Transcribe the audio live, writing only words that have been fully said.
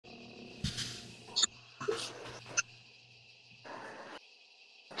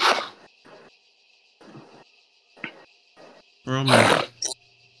Roman.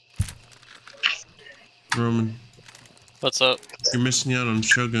 Roman. What's up? You're missing out on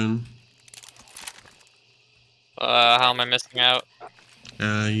Shogun. How am I missing out?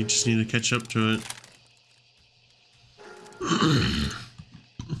 You just need to catch up to it.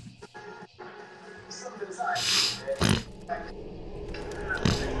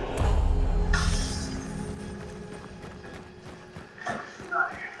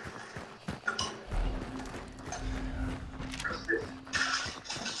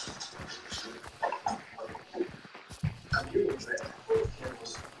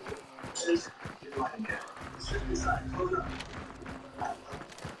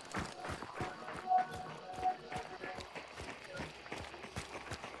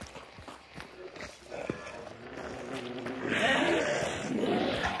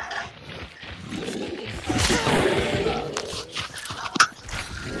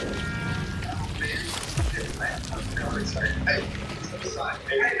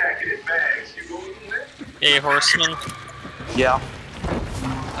 Hey, Horseman. Yeah.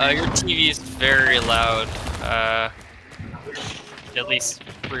 Your TV is very loud. At least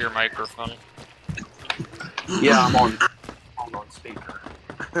for your microphone. Yeah, I'm on speaker.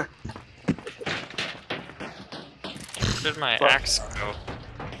 Where did my axe go?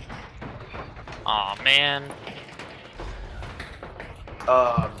 Aw, man.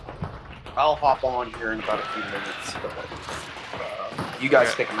 I'll hop on here in about a few minutes. You guys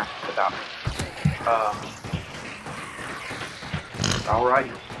stick a match without me.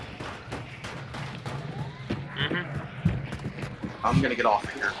 Alrighty. I'm gonna get off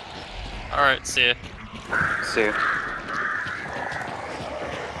of here. Alright, see ya. See ya.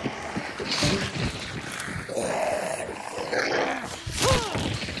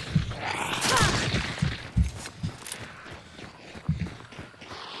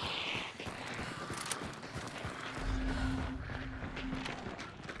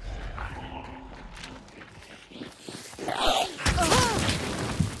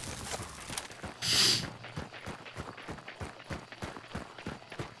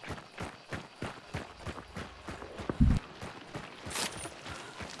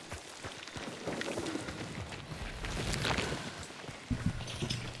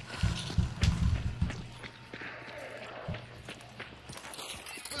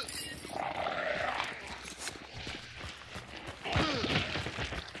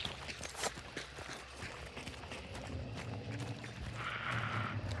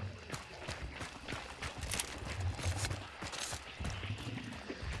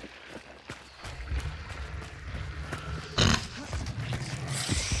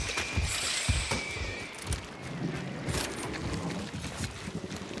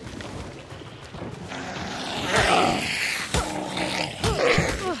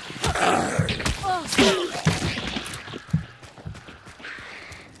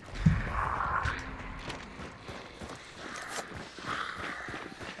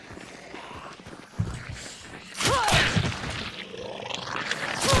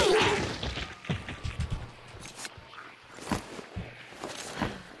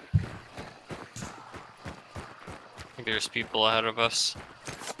 I think there's people ahead of us.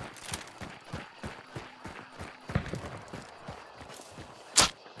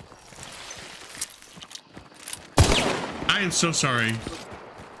 I am so sorry.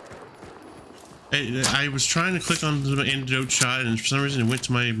 I was trying to click on the antidote shot, and for some reason it went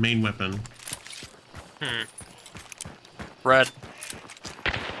to my main weapon. Red.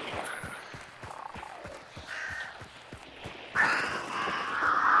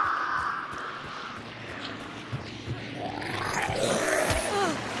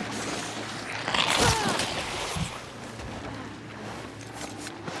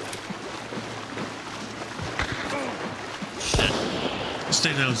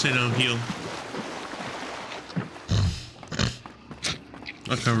 Stay down, heal.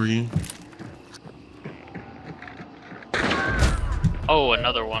 I'll cover you. Oh,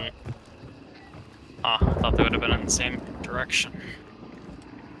 another one. Ah, thought they would have been in the same direction.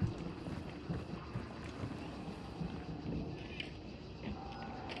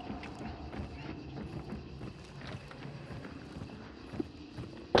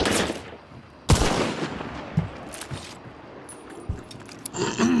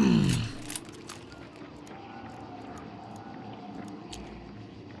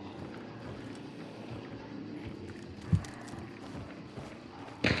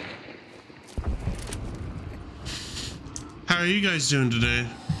 How are you guys doing today?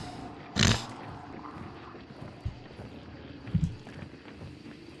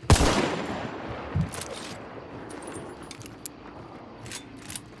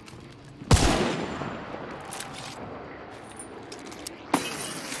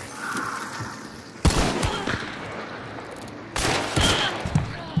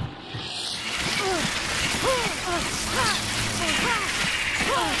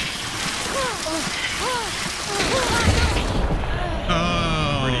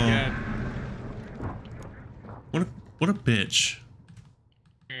 What a bitch.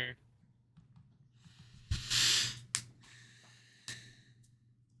 Hmm.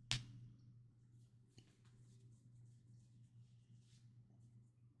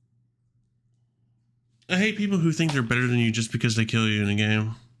 I hate people who think they're better than you just because they kill you in a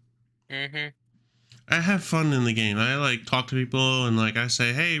game. Mm-hmm. I have fun in the game. I like talk to people and like I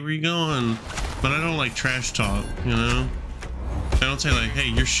say, hey, where you going? But I don't like trash talk, you know? I don't say like, hey,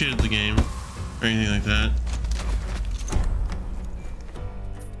 you're shit at the game or anything like that.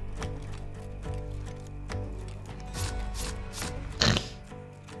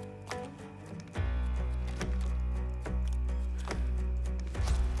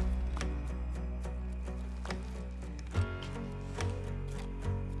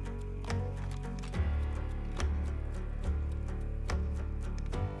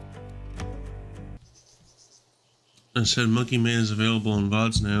 I said Monkey Man is available on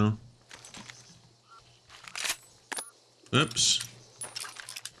VODs now. Oops.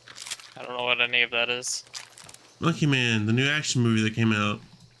 I don't know what any of that is. Monkey Man, the new action movie that came out.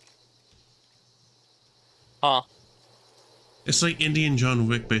 Huh. It's like Indian John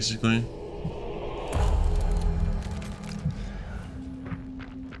Wick, basically.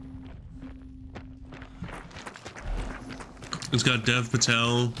 It's got Dev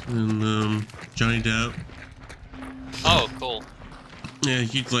Patel and Johnny Depp. Oh, cool. Yeah,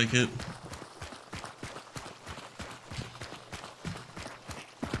 you'd like it.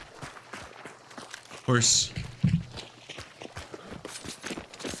 Of course.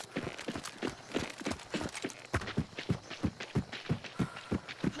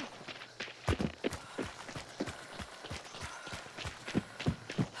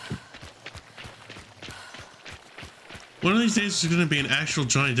 One of these days there's going to be an actual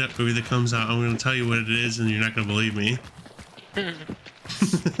Johnny Depp movie that comes out. I'm going to tell you what it is and you're not going to believe me.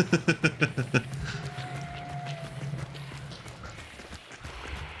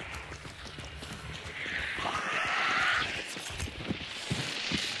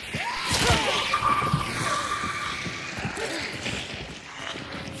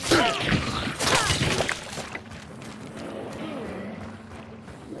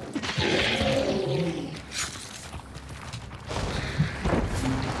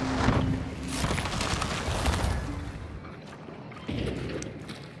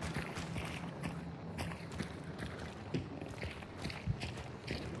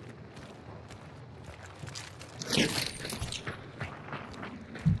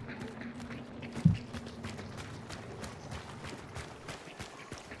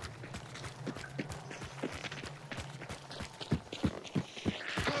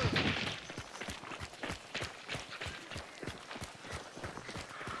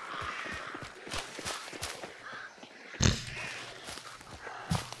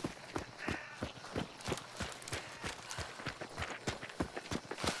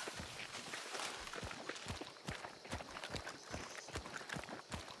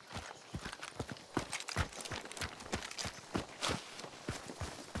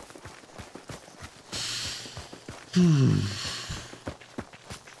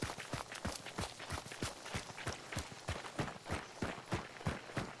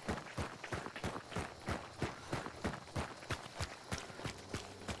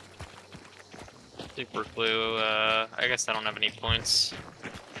 Super glue, I guess I don't have any points.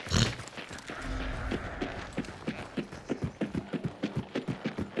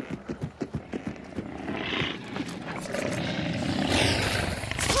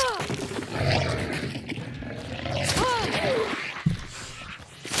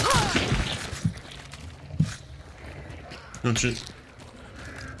 Oh shit.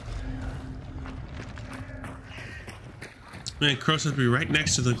 Man, Cross has to be right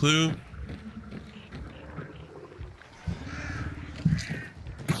next to the clue.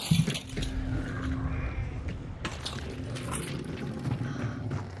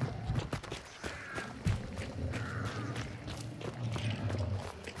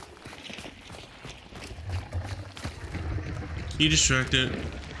 You distracted.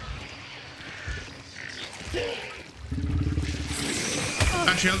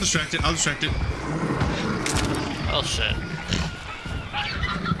 Actually, I'll distract it. I'll distract it. Oh shit.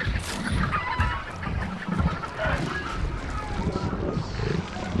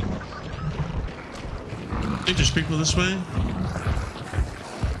 I think there's people this way.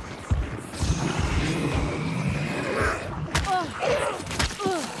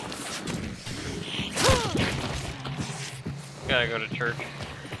 Gotta go to church.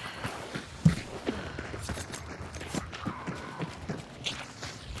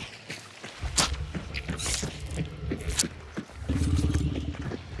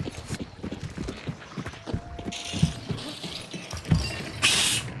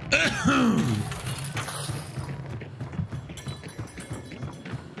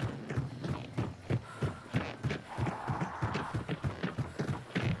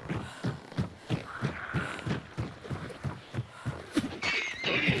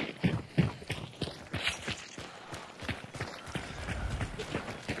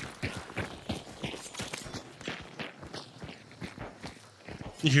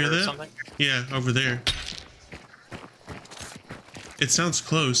 You hear Or that? something? Yeah, over there. It sounds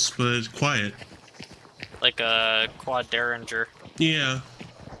close, but it's quiet. Like a quad derringer. Yeah.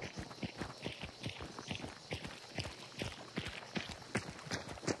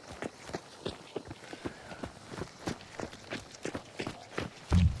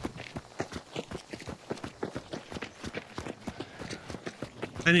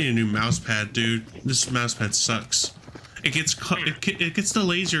 I need a new mouse pad, dude. This mouse pad sucks. It gets it gets the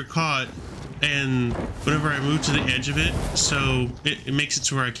laser caught, and whenever I move to the edge of it, so it makes it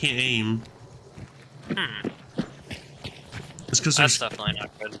to where I can't aim. It's because That's definitely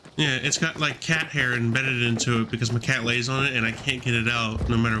not good. yeah, it's got like cat hair embedded into it because my cat lays on it, and I can't get it out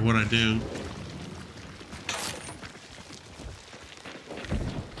no matter what I do.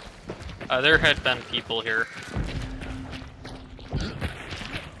 There had been people here.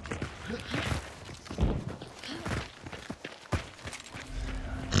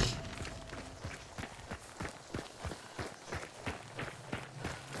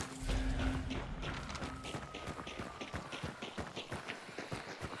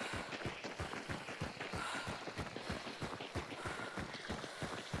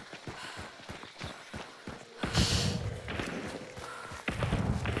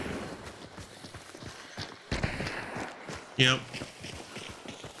 Yep.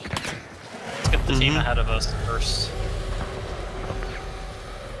 Let's get the team ahead of us first.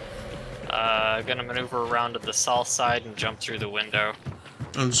 Gonna maneuver around to the south side and jump through the window.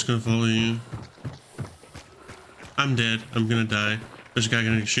 I'm just gonna follow you. I'm dead. I'm gonna die. There's a guy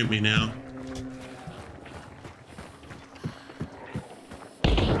gonna shoot me now.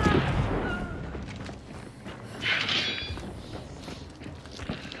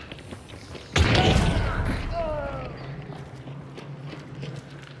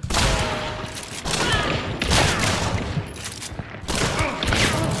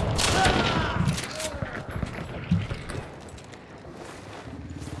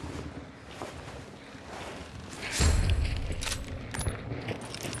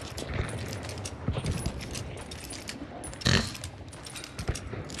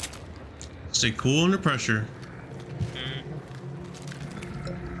 Stay cool under pressure.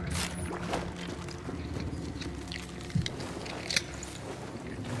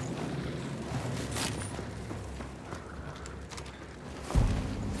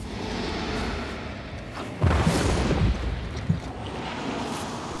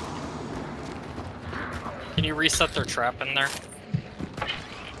 Can you reset their trap in there?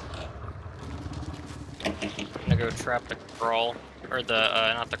 I'm gonna go trap the crawl. Or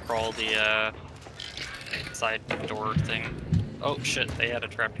the, not the crawl, the, side door thing. Oh shit, they had a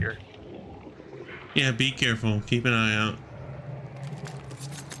trap here. Yeah, be careful. Keep an eye out.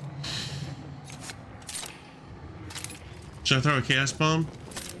 Should I throw a chaos bomb?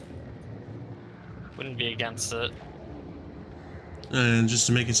 Wouldn't be against it. And just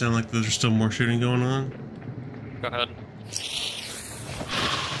to make it sound like there's still more shooting going on? Go ahead.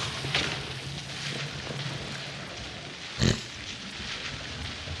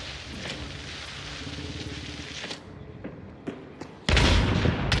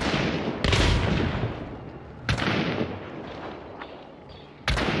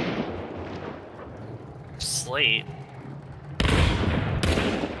 Slate.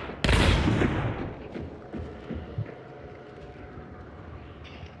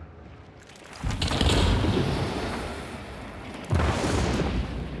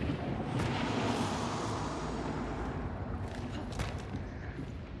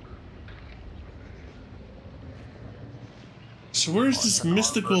 So where's this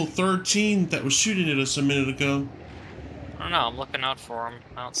mystical 13 that was shooting at us a minute ago? I don't know, I'm looking out for him.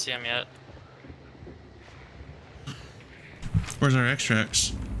 I don't see him yet. Where's our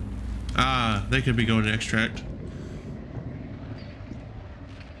extracts? Ah, they could be going to extract.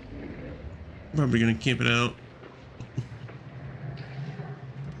 Probably gonna camp it out.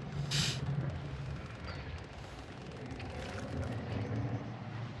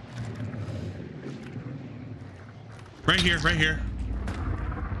 Right here, right here.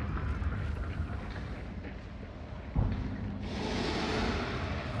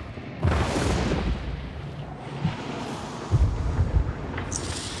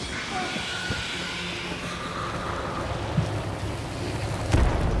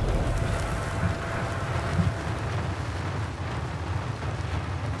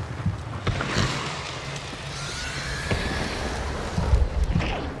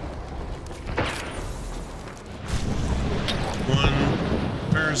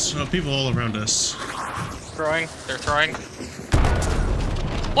 There's people all around us. Throwing. They're throwing.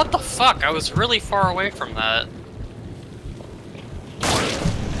 What the fuck? I was really far away from that.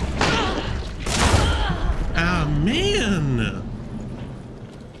 Ah, man!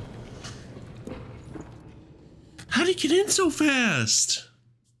 How'd he get in so fast?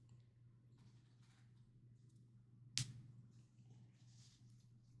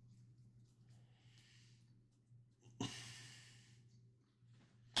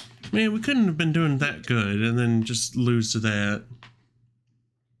 Man, we couldn't have been doing that good and then just lose to that.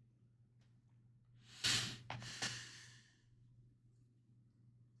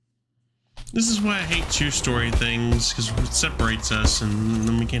 This is why I hate true story things, because it separates us and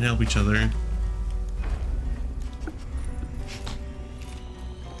then we can't help each other.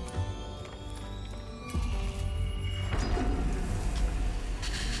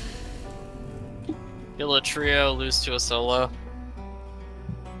 Kill a trio, lose to a solo.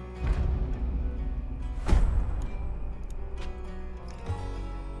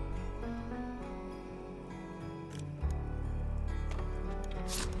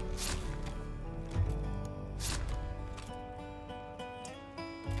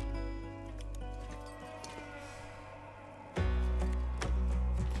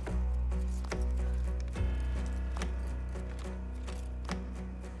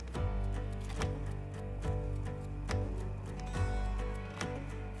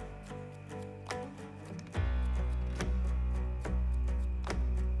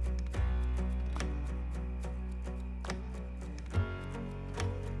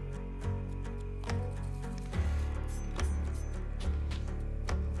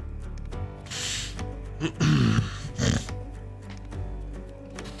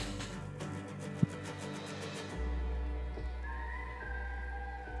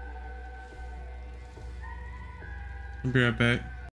 I'll be right back.